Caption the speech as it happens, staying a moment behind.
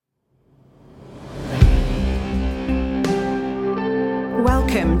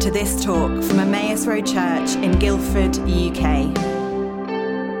Welcome to this talk from Emmaus Road Church in Guildford, UK.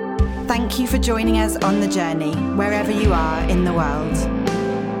 Thank you for joining us on the journey, wherever you are in the world.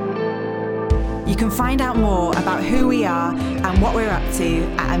 You can find out more about who we are and what we're up to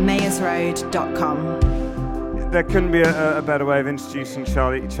at emmausroad.com. There couldn't be a better way of introducing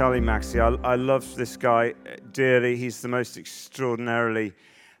Charlie Maxey. I love this guy dearly. He's the most extraordinarily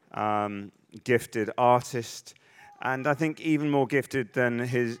gifted artist. And I think even more gifted than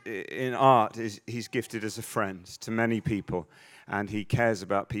in art is he's gifted as a friend to many people, and he cares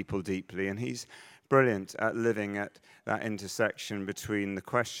about people deeply. And he's brilliant at living at that intersection between the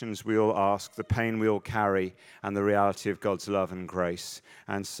questions we all ask, the pain we all carry, and the reality of God's love and grace.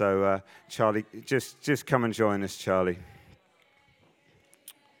 And so, Charlie, just come and join us, Charlie.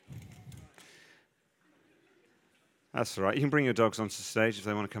 That's all right. You can bring your dogs onto the stage if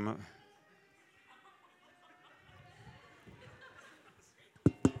they want to come up.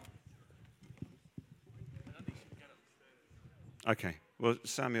 Okay, well,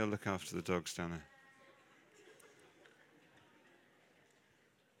 Sammy will look after the dogs down there.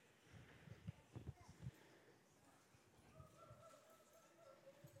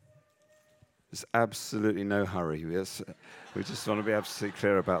 There's absolutely no hurry. We just want to be absolutely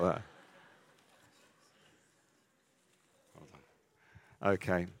clear about that. Hold on.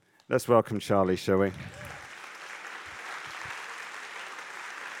 Okay, let's welcome Charlie, shall we?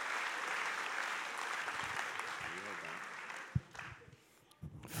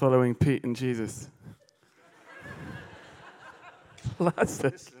 Following Pete and Jesus.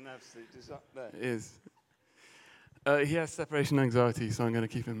 Classic. This is an absolute disaster. It is. He has separation anxiety, so I'm going to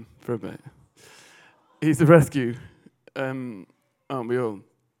keep him for a bit. He's a rescue, aren't we all?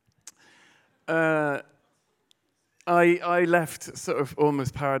 I left sort of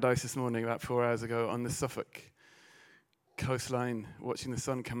almost paradise this morning about 4 hours ago on the Suffolk coastline, watching the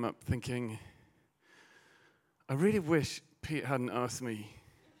sun come up, thinking, I really wish Pete hadn't asked me.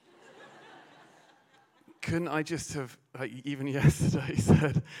 Couldn't I just have, like, even yesterday,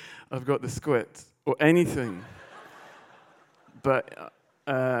 said, I've got the squit, or anything? But,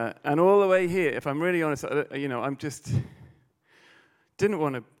 and all the way here, if I'm really honest, I'm just, didn't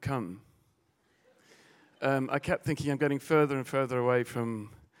want to come. I kept thinking I'm getting further and further away from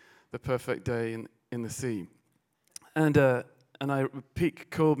the perfect day in the sea. And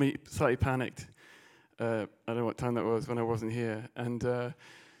Pete called me, slightly panicked. I don't know what time that was when I wasn't here. And so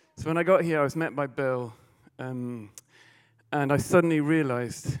when I got here, I was met by Bill. And I suddenly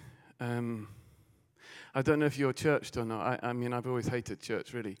realized, I don't know if you're churched or not. I mean, I've always hated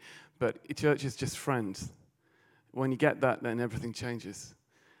church, really. But church is just friends. When you get that, then everything changes.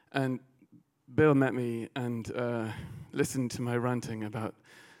 And Bill met me and listened to my ranting about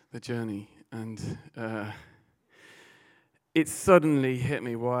the journey. And it suddenly hit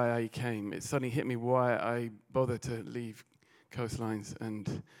me why I came. It suddenly hit me why I bothered to leave coastlines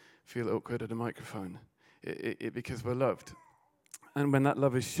and feel awkward at a microphone. Because we're loved. And when that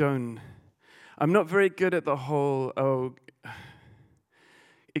love is shown, I'm not very good at the whole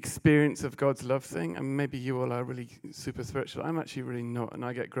experience of God's love thing. And maybe you all are really super spiritual. I'm actually really not, and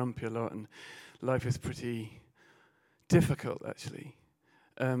I get grumpy a lot, and life is pretty difficult, actually.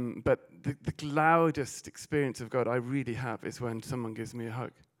 But the loudest experience of God I really have is when someone gives me a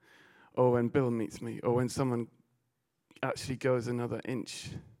hug, or when Bill meets me, or when someone actually goes another inch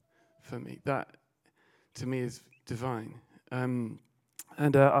for me. That, to me, is divine.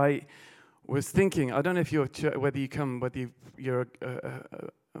 I was thinking, I don't know if you're whether you're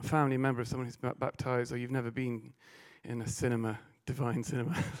a family member of someone who's baptized, or you've never been in a divine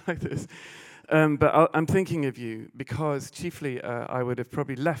cinema like this. But I'm thinking of you because chiefly I would have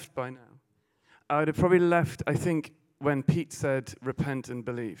probably left by now. I would have probably left, I think, when Pete said repent and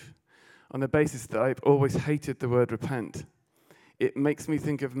believe, on the basis that I've always hated the word repent. It makes me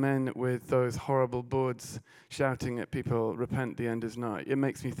think of men with those horrible boards shouting at people, repent, the end is nigh. It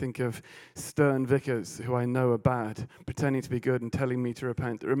makes me think of stern vicars who I know are bad, pretending to be good and telling me to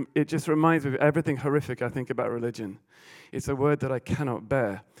repent. It just reminds me of everything horrific I think about religion. It's a word that I cannot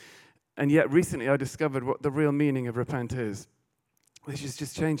bear. And yet recently I discovered what the real meaning of repent is, which is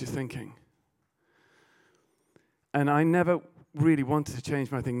just change your thinking. And I never really wanted to change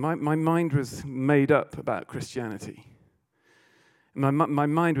my thinking. My mind was made up about Christianity. My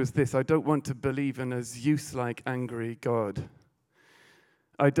mind was this: I don't want to believe in a Zeus-like angry God.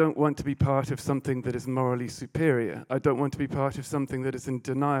 I don't want to be part of something that is morally superior. I don't want to be part of something that is in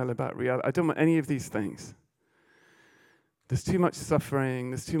denial about reality. I don't want any of these things. There's too much suffering,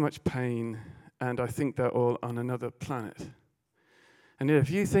 there's too much pain, and I think they're all on another planet. And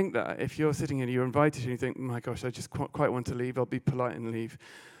if you think that, if you're sitting here and you're invited and you think, my gosh, I just quite want to leave, I'll be polite and leave,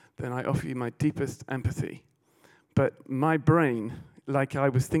 then I offer you my deepest empathy. But my brain, like I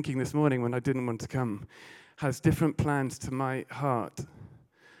was thinking this morning when I didn't want to come, has different plans to my heart.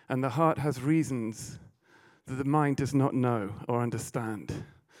 And the heart has reasons that the mind does not know or understand.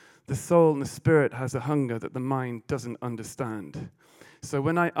 The soul and the spirit has a hunger that the mind doesn't understand. So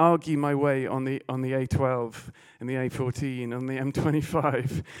when I argue my way on the A12 and the A14 and the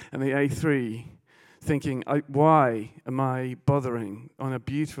M25 and the A3, thinking, why am I bothering on a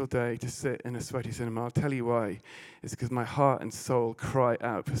beautiful day to sit in a sweaty cinema? I'll tell you why. It's because my heart and soul cry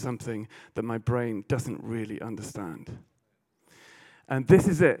out for something that my brain doesn't really understand. And this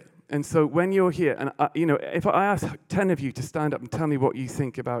is it. And so when you're here, and if I ask 10 of you to stand up and tell me what you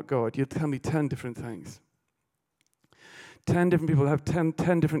think about God, you'll tell me 10 different things. 10 different people have 10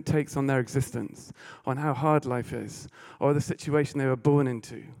 different takes on their existence, on how hard life is, or the situation they were born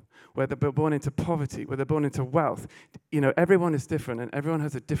into, whether they're born into poverty, whether they're born into wealth. Everyone is different, and everyone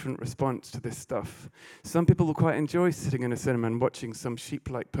has a different response to this stuff. Some people will quite enjoy sitting in a cinema and watching some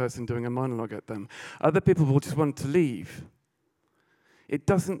sheep-like person doing a monologue at them. Other people will just want to leave.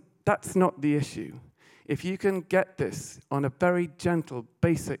 That's not the issue. If you can get this on a very gentle,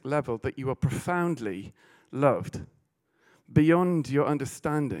 basic level, that you are profoundly loved, beyond your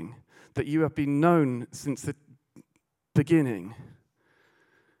understanding, that you have been known since the beginning,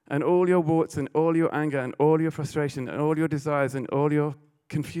 and all your warts and all your anger and all your frustration and all your desires and all your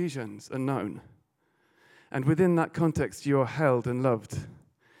confusions are known. And within that context, you are held and loved.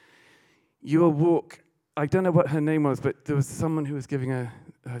 You will walk, I don't know what her name was, but there was someone who was giving her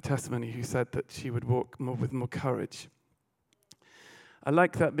testimony who said that she would walk with more courage. I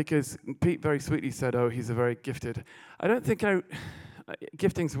like that because Pete very sweetly said, he's a very gifted. I don't think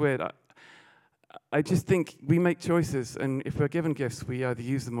gifting's weird. I just think we make choices, and if we're given gifts, we either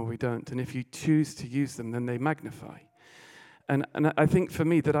use them or we don't. And if you choose to use them, then they magnify. And I think for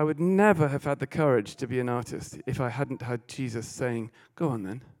me that I would never have had the courage to be an artist if I hadn't had Jesus saying, go on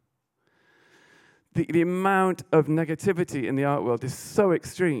then. The amount of negativity in the art world is so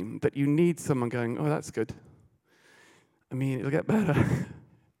extreme that you need someone going, that's good. I mean, it'll get better.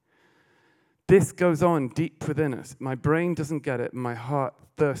 This goes on deep within us. My brain doesn't get it, my heart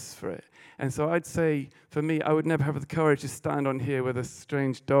thirsts for it. And so I'd say, for me, I would never have the courage to stand on here with a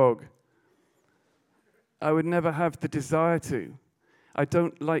strange dog. I would never have the desire to. I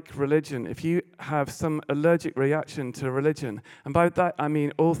don't like religion. If you have some allergic reaction to religion, and by that I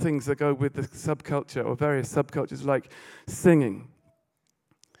mean all things that go with the subculture or various subcultures like singing,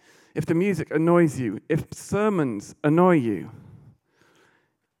 if the music annoys you, if sermons annoy you,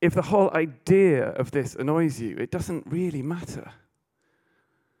 if the whole idea of this annoys you, it doesn't really matter.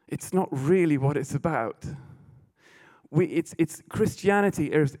 It's not really what it's about.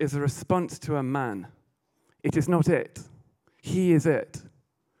 Christianity is a response to a man. It is not it. He is it.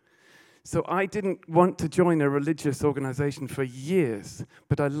 So I didn't want to join a religious organization for years,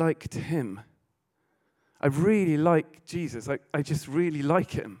 but I liked him. I really like Jesus. I just really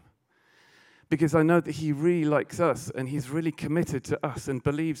like him. Because I know that he really likes us, and he's really committed to us and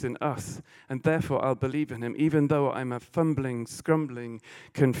believes in us, and therefore I'll believe in him, even though I'm a fumbling, scrumbling,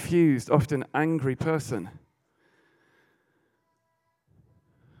 confused, often angry person.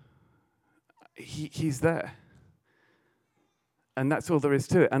 He's there. And that's all there is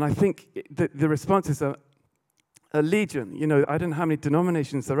to it. And I think the responses are a legion. I don't know how many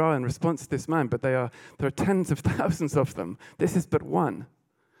denominations there are in response to this man, but there are tens of thousands of them. This is but one.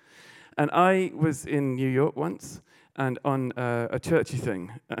 And I was in New York once, and on a churchy thing.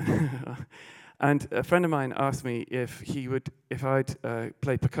 And a friend of mine asked me if I'd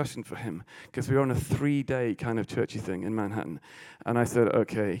play percussion for him, because we were on a 3-day kind of churchy thing in Manhattan. And I said,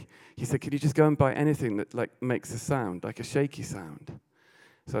 okay. He said, could you just go and buy anything that makes a sound, like a shaky sound?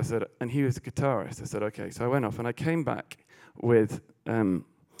 So I said, and he was a guitarist. I said, okay. So I went off, and I came back with, I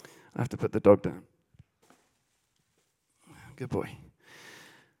have to put the dog down. Good boy.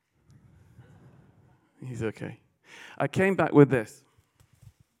 He's okay. I came back with this.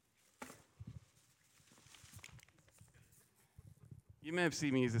 You may have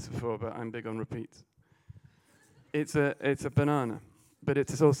seen me use this before, but I'm big on repeats. It's a banana, but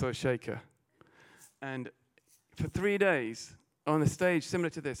it's also a shaker. And for 3 days, on a stage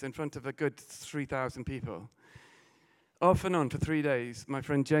similar to this, in front of a good 3,000 people, off and on for 3 days, my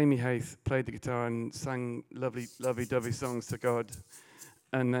friend Jamie Hayes played the guitar and sang lovely-dovey songs to God.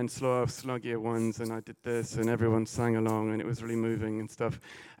 And then sloggier ones, and I did this, and everyone sang along, and it was really moving and stuff.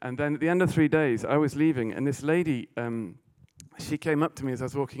 And then at the end of 3 days, I was leaving, and this lady, she came up to me as I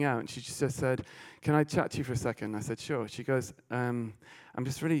was walking out, and she just said, "Can I chat to you for a second?" I said, "Sure." She goes, I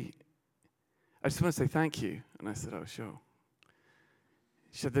just want to say thank you. And I said, "Oh, sure."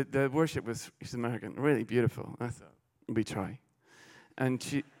 She said, the worship was, she's American, really beautiful. I thought, we try. And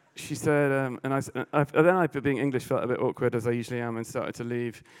she said, then I, being English, felt a bit awkward, as I usually am, and started to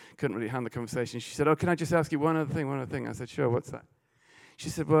leave. Couldn't really handle the conversation. She said, "Oh, can I just ask you one other thing? I said, "Sure, what's that?" She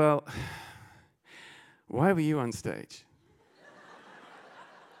said, "Well, why were you on stage?"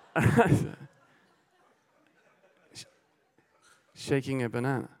 Shaking a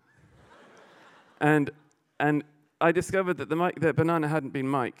banana. And I discovered that the banana hadn't been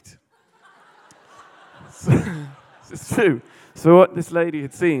mic'd. So, it's true. So what this lady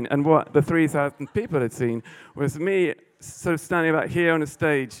had seen and what the 3,000 people had seen was me sort of standing about here on a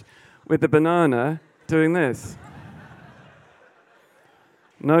stage with the banana doing this.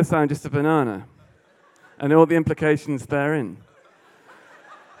 No sound, just a banana. And all the implications therein.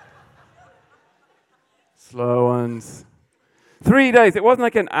 Slow ones. 3 days. It wasn't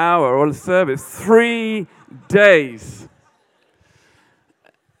like an hour or a service. 3 days.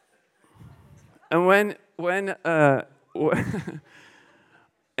 And when and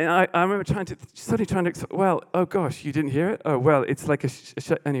I remember suddenly trying to, well, oh gosh, you didn't hear it? Oh, well, it's like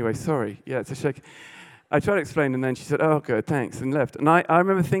anyway, sorry. Yeah, it's a shake. I tried to explain, and then she said, "Oh, good, thanks," and left. And I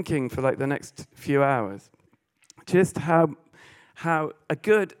remember thinking for like the next few hours, just how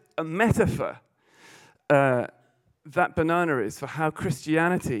a metaphor that banana is for how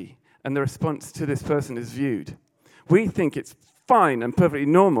Christianity and the response to this person is viewed. We think it's fine and perfectly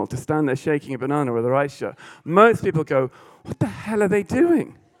normal to stand there shaking a banana with their eyes shut. Most people go, "What the hell are they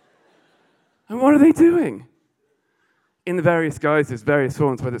doing? And what are they doing?" In the various guises, various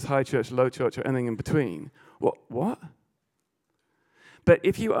forms, whether it's high church, low church, or anything in between. What? But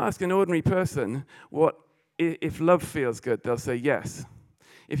if you ask an ordinary person if love feels good, they'll say yes.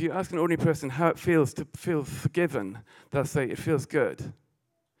 If you ask an ordinary person how it feels to feel forgiven, they'll say it feels good.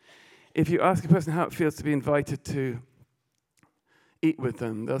 If you ask a person how it feels to be invited to eat with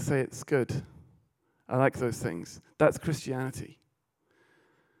them, they'll say it's good. I like those things. That's Christianity.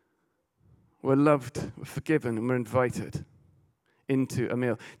 We're loved, we're forgiven, and we're invited into a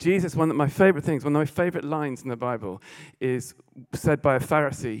meal. Jesus, one of my favorite lines in the Bible is said by a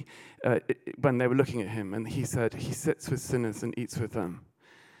Pharisee when they were looking at him, and he said, "He sits with sinners and eats with them."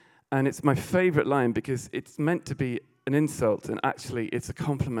 And it's my favorite line because it's meant to be an insult, and actually it's a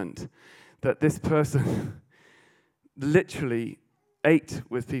compliment that this person literally ate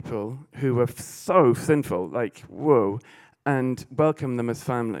with people who were so sinful, like, whoa, and welcomed them as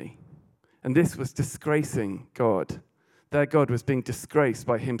family. And this was disgracing God. Their God was being disgraced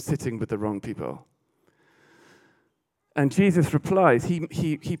by him sitting with the wrong people. And Jesus replies,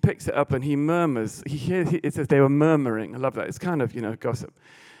 he picks it up and he murmurs. It says they were murmuring. I love that. It's kind of, gossip.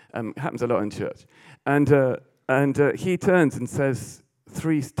 It happens a lot in church. And he turns and tells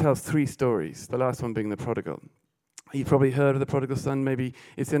three stories, the last one being the prodigal. You've probably heard of the prodigal son. Maybe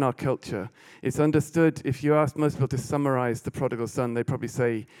it's in our culture. It's understood. If you ask most people to summarize the prodigal son, they probably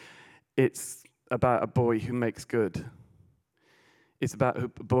say it's about a boy who makes good. It's about a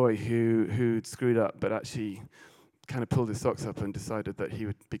boy who screwed up, but actually kind of pulled his socks up and decided that he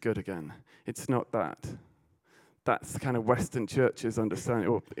would be good again. It's not that. That's kind of Western church's understanding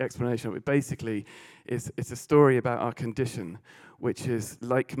or explanation of it. Basically, it's a story about our condition, which is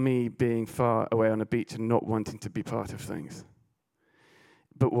like me being far away on a beach and not wanting to be part of things.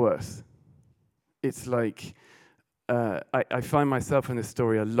 But worse. It's like I find myself in this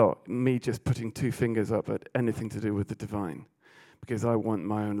story a lot, me just putting two fingers up at anything to do with the divine. Because I want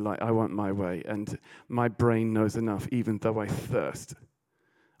my own life, I want my way, and my brain knows enough. Even though I thirst,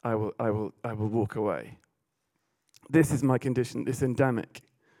 I will walk away. This is my condition. It's endemic.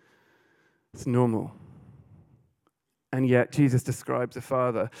 It's normal. And yet Jesus describes a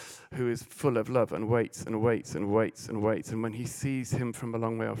father who is full of love and waits and waits and waits and waits. And when he sees him from a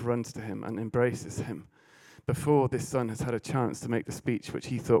long way off, runs to him and embraces him before this son has had a chance to make the speech which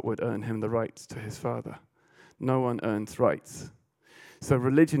he thought would earn him the rights to his father. No one earns rights. So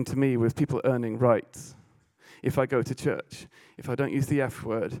religion to me was people earning rights. If I go to church, if I don't use the F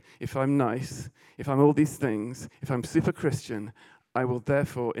word, if I'm nice, if I'm all these things, if I'm super Christian, I will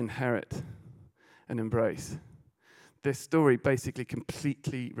therefore inherit and embrace. This story basically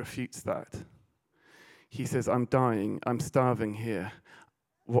completely refutes that. He says, I'm dying, I'm starving here.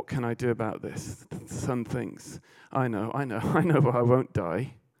 What can I do about this? The son thinks, I know, but I won't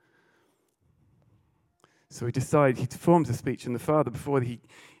die. So he forms a speech, and the father, before the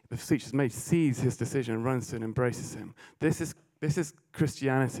speech is made, sees his decision and runs to and embraces him. This is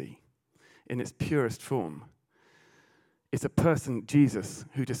Christianity in its purest form. It's a person, Jesus,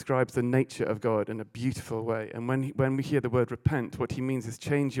 who describes the nature of God in a beautiful way. And when we hear the word repent, what he means is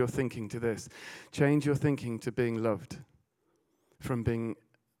change your thinking to this. Change your thinking to being loved from being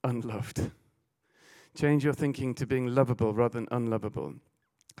unloved. Change your thinking to being lovable rather than unlovable.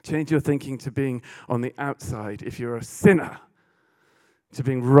 Change your thinking to being on the outside if you're a sinner, to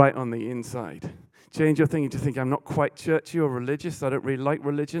being right on the inside. Change your thinking to think I'm not quite churchy or religious, I don't really like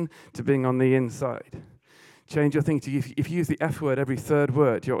religion, to being on the inside. Change your thinking to if you use the F word every third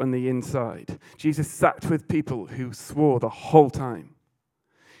word, you're on the inside. Jesus sat with people who swore the whole time.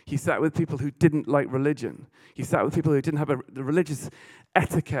 He sat with people who didn't like religion. He sat with people who didn't have the religious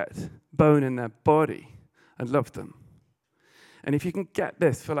etiquette bone in their body and loved them. And if you can get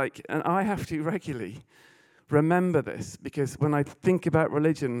this and I have to regularly remember this, because when I think about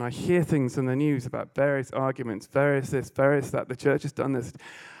religion and I hear things on the news about various arguments, various this, various that, the church has done this,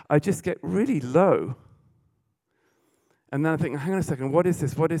 I just get really low. And then I think, hang on a second, what is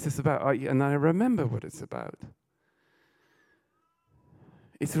this? What is this about? And then I remember what it's about.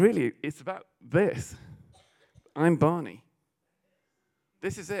 It's about this. I'm Barney.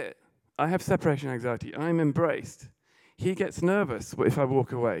 This is it. I have separation anxiety. I'm embraced. He gets nervous if I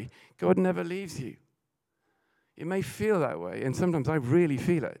walk away. God never leaves you. It may feel that way, and sometimes I really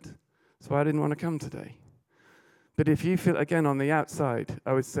feel it. That's why I didn't want to come today. But if you feel, again, on the outside,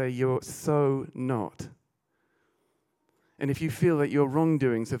 I would say you're so not. And if you feel that your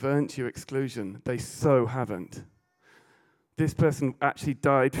wrongdoings have earned you exclusion, they so haven't. This person actually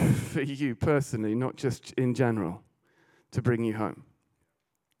died for you personally, not just in general, to bring you home.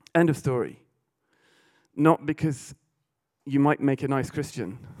 End of story. Not because you might make a nice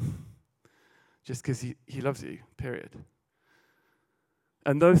Christian, just because he loves you, period.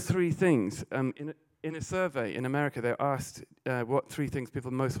 And those three things, in a survey in America, they asked what three things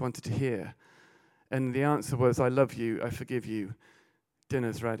people most wanted to hear. And the answer was, I love you, I forgive you,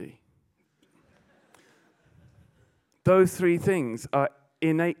 dinner's ready. Those three things are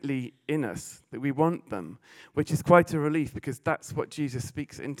innately in us, that we want them, which is quite a relief because that's what Jesus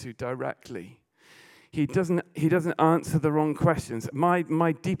speaks into directly. He doesn't answer the wrong questions.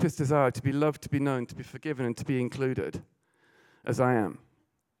 My deepest desire to be loved, to be known, to be forgiven, and to be included as I am.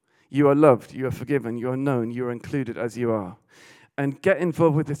 You are loved, you are forgiven, you are known, you are included as you are. And get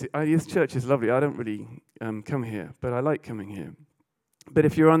involved with this. This church is lovely. I don't really come here, but I like coming here. But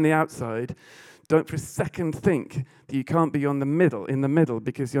if you're on the outside, don't for a second think that you can't be in the middle,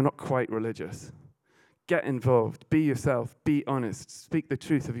 because you're not quite religious. Get involved. Be yourself. Be honest. Speak the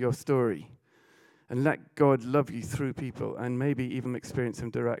truth of your story. And let God love you through people and maybe even experience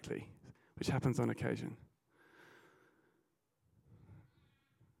him directly, which happens on occasion.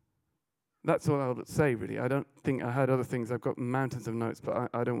 That's all I'll say, really. I don't think I had other things. I've got mountains of notes, but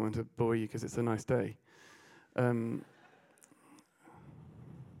I don't want to bore you because it's a nice day.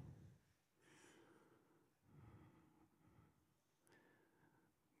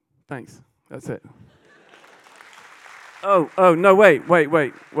 Thanks. That's it. Oh, no, wait.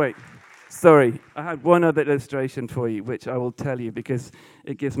 Sorry. I had one other illustration for you, which I will tell you because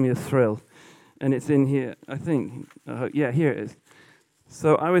it gives me a thrill. And it's in here, I think. Yeah, here it is.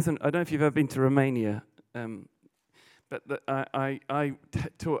 So I don't know if you've ever been to Romania, but I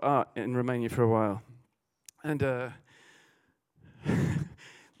taught art in Romania for a while. And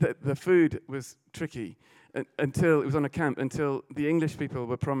the food was tricky until it was on a camp, until the English people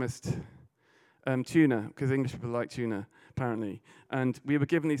were promised tuna, because English people like tuna, apparently. And we were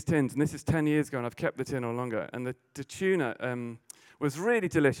given these tins, and this is 10 years ago, and I've kept the tin all longer. And the tuna was really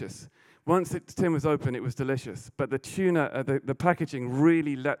delicious. Once the tin was open, it was delicious. But the tuna, the packaging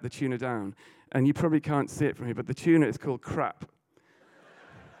really let the tuna down. And you probably can't see it from here, but the tuna is called crap.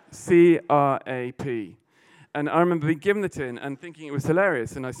 C-R-A-P. And I remember being given the tin and thinking it was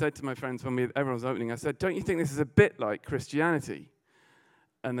hilarious. And I said to my friends when everyone was opening, I said, don't you think this is a bit like Christianity?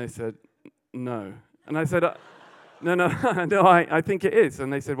 And they said, no. And I said, no, I think it is.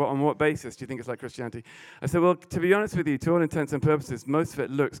 And they said, well, on what basis do you think it's like Christianity? I said, well, to be honest with you, to all intents and purposes, most of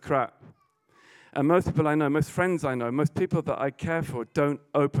it looks crap. And most people I know, most friends I know, most people that I care for don't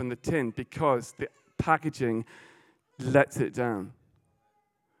open the tin because the packaging lets it down.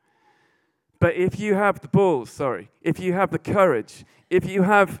 But if you have the balls, if you have the courage, if you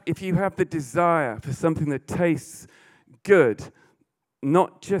have the desire for something that tastes good,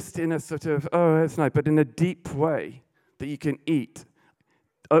 not just in a sort of, oh, that's nice, but in a deep way that you can eat,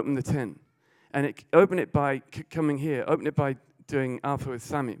 open the tin. And open it by coming here. Open it by doing Alpha with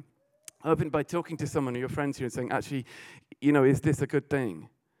Sammy. Open it by talking to someone or your friends here and saying, actually, is this a good thing?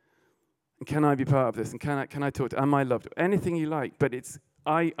 And can I be part of this? And can I talk to, am I loved? Anything you like, but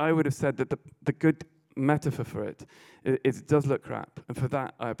I would have said that the good metaphor for it, it does look crap. And for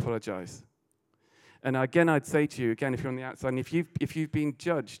that, I apologize. And again, I'd say to you, again, if you're on the outside, and if you've been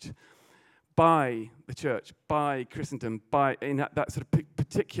judged by the church, by Christendom, in that sort of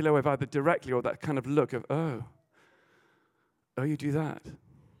particular way, of either directly or that kind of look of, oh, you do that?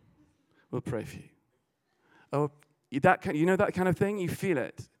 We'll pray for you. Oh, that kind of thing? You feel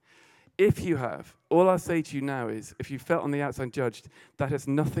it. If you have, all I'll say to you now is, if you felt on the outside judged, that has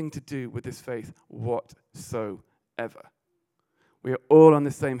nothing to do with this faith whatsoever. We are all on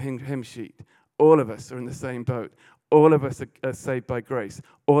the same hymn sheet. All of us are in the same boat. All of us are saved by grace.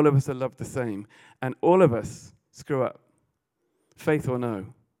 All of us are loved the same. And all of us screw up, faith or no.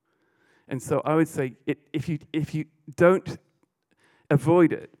 And so I would say, if you don't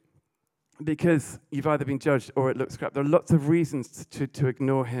avoid it, because you've either been judged or it looks crap, there are lots of reasons to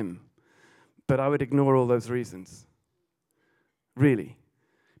ignore him. But I would ignore all those reasons. Really.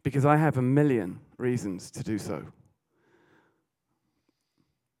 Because I have a million reasons to do so.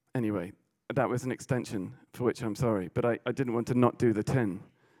 Anyway, that was an extension, for which I'm sorry. But I didn't want to not do the 10.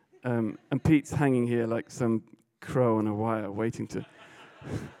 And Pete's hanging here like some crow on a wire, waiting to...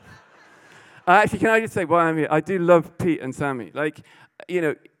 Actually, can I just say why I'm here? I do love Pete and Sammy.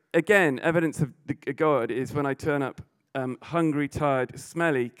 Again, evidence of God is when I turn up hungry, tired,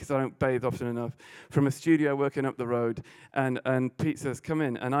 smelly, because I don't bathe often enough, from a studio working up the road, and Pete says, come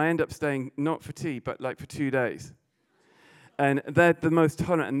in. And I end up staying not for tea, but like for 2 days. And they're the most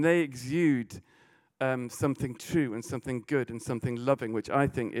tolerant, and they exude something true and something good and something loving, which I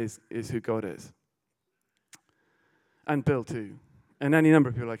think is who God is. And Bill, too. And any number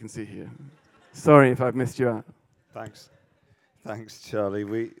of people I can see here. Sorry if I've missed you out. Thanks,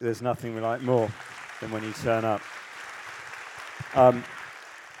 Charlie. There's nothing we like more than when you turn up.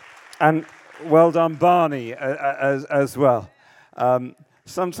 And well done, Barney, as well.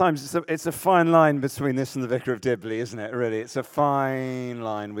 Sometimes it's a fine line between this and the Vicar of Dibley, isn't it? Really, it's a fine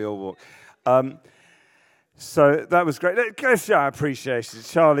line we all walk. So that was great. Let's show our appreciation.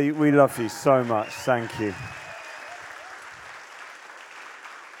 Charlie, we love you so much. Thank you.